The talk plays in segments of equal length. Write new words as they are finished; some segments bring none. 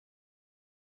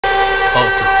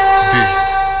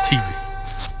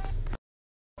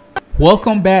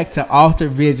Welcome back to Alter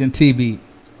Vision TV,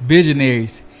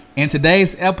 Visionaries. In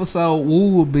today's episode, we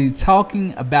will be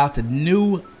talking about the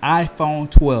new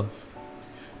iPhone 12.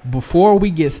 Before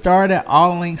we get started,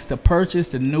 all links to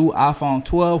purchase the new iPhone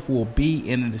 12 will be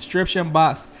in the description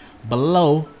box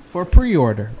below for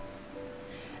pre-order.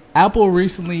 Apple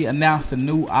recently announced the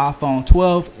new iPhone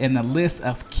 12, and the list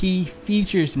of key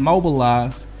features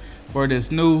mobilized for this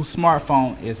new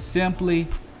smartphone is simply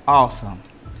awesome.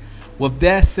 With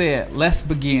that said, let's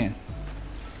begin.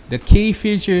 The key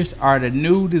features are the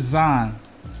new design.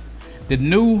 The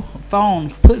new phone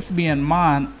puts me in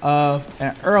mind of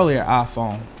an earlier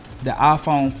iPhone, the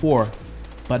iPhone 4,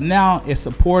 but now it's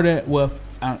supported with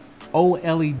an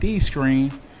OLED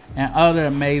screen and other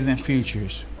amazing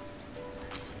features.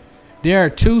 There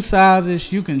are two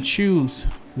sizes you can choose,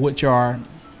 which are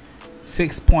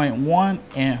 6.1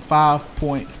 and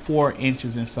 5.4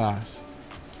 inches in size.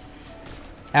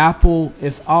 Apple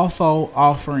is also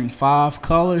offering 5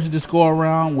 colors this go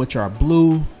around, which are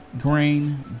blue,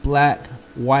 green, black,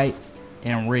 white,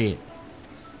 and red.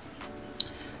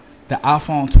 The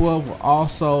iPhone 12 will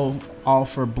also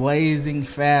offer blazing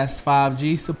fast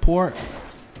 5G support.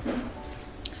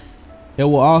 It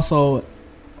will also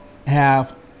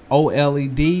have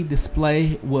OLED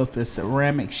display with a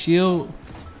ceramic shield,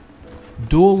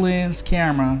 dual lens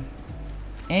camera,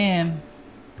 and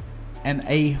an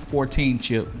A14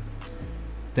 chip.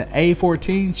 The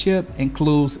A14 chip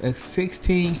includes a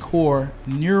 16-core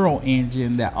neural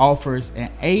engine that offers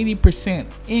an 80%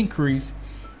 increase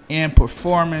in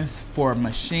performance for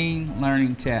machine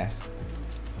learning tasks.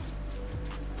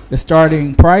 The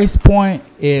starting price point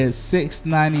is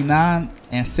 $699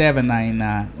 and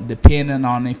 $799, depending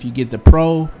on if you get the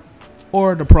Pro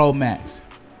or the Pro Max.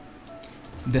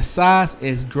 The size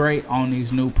is great on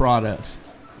these new products.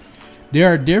 There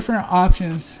are different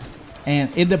options,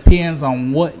 and it depends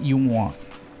on what you want.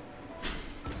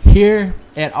 Here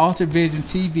at Alter Vision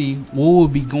TV, we will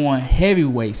be going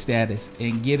heavyweight status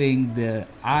and getting the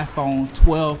iPhone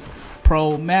 12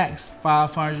 Pro Max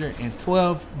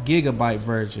 512 gigabyte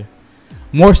version.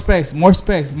 More space, more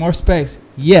space, more space.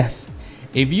 Yes,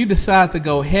 if you decide to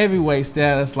go heavyweight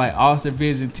status like Alter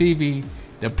Vision TV,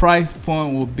 the price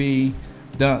point will be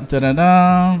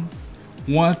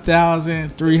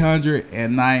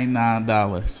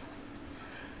 $1,399.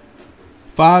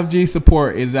 5G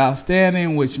support is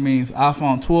outstanding, which means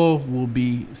iPhone 12 will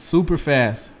be super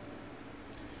fast.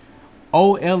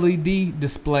 OLED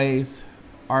displays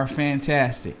are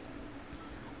fantastic.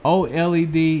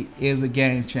 OLED is a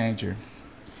game changer.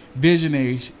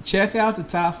 Visionaries, check out the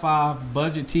top 5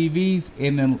 budget TVs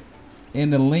in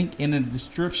the link in the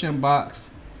description box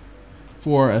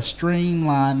for a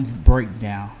streamlined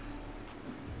breakdown.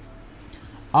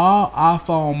 All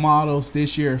iPhone models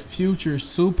this year feature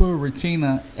Super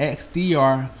Retina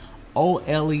XDR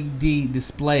OLED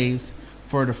displays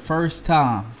for the first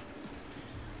time,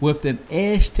 with an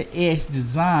edge-to-edge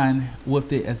design with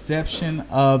the exception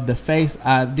of the Face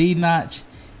ID notch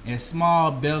and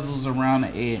small bezels around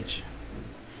the edge.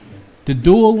 The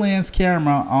dual lens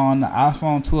camera on the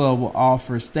iPhone 12 will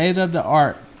offer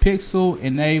state-of-the-art pixel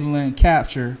enabling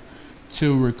capture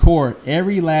to record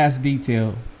every last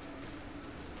detail.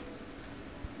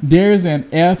 There's an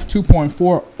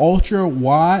f2.4 ultra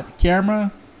wide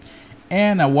camera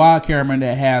and a wide camera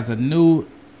that has a new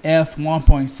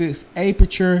f1.6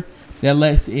 aperture that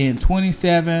lets in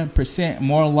 27%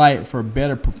 more light for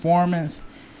better performance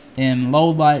in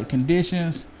low light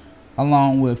conditions,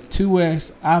 along with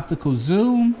 2x optical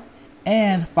zoom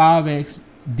and 5x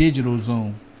digital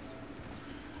zoom.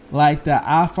 Like the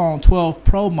iPhone 12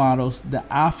 Pro models, the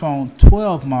iPhone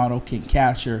 12 model can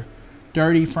capture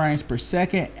 30 frames per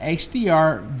second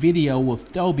HDR video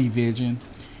with Dolby Vision,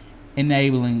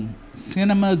 enabling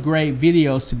cinema-grade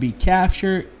videos to be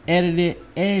captured, edited,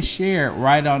 and shared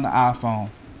right on the iPhone.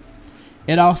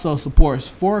 It also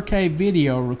supports 4K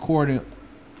video recorded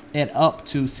at up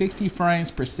to 60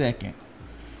 frames per second.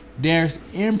 There's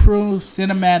improved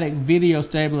cinematic video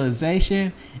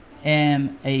stabilization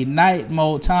and a night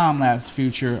mode time-lapse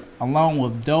feature, along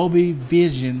with Dolby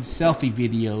Vision selfie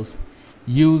videos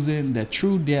using the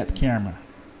True Depth camera.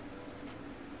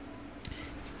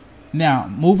 Now,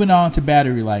 moving on to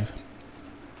battery life.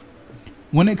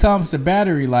 When it comes to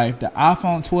battery life, the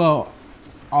iPhone 12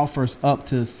 offers up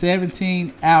to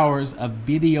 17 hours of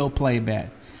video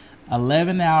playback,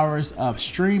 11 hours of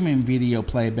streaming video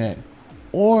playback,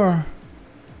 or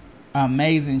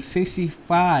amazing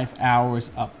 65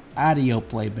 hours of audio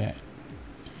playback.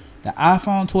 The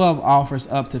iPhone 12 offers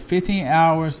up to 15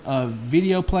 hours of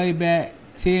video playback,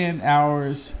 10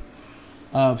 hours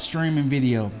of streaming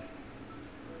video.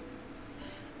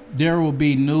 There will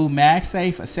be new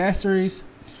MagSafe accessories.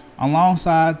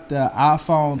 Alongside the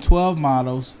iPhone 12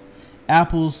 models,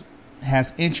 Apple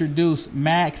has introduced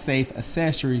MagSafe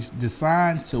accessories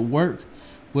designed to work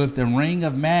with the ring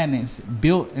of magnets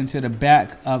built into the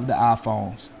back of the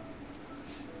iPhones.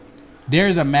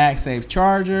 There's a MagSafe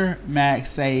charger,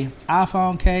 MagSafe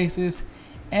iPhone cases,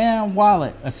 and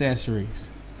wallet accessories.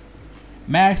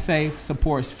 MagSafe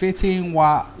supports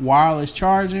 15-watt wireless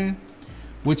charging,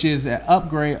 which is an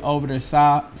upgrade over the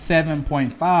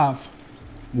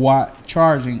 7.5-watt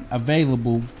charging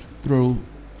available through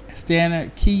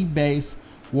standard key-based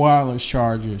wireless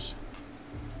chargers.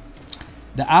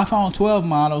 The iPhone 12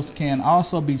 models can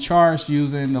also be charged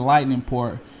using the Lightning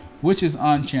port, which is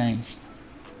unchanged.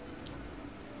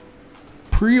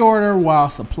 Pre-order while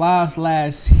supplies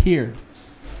last here,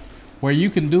 where you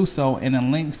can do so in the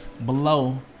links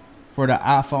below for the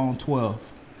iPhone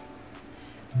 12.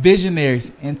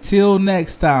 Visionaries, until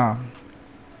next time.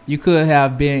 You could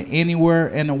have been anywhere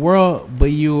in the world,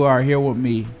 but you are here with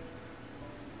me.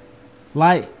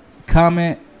 Like,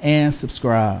 comment, and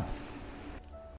subscribe.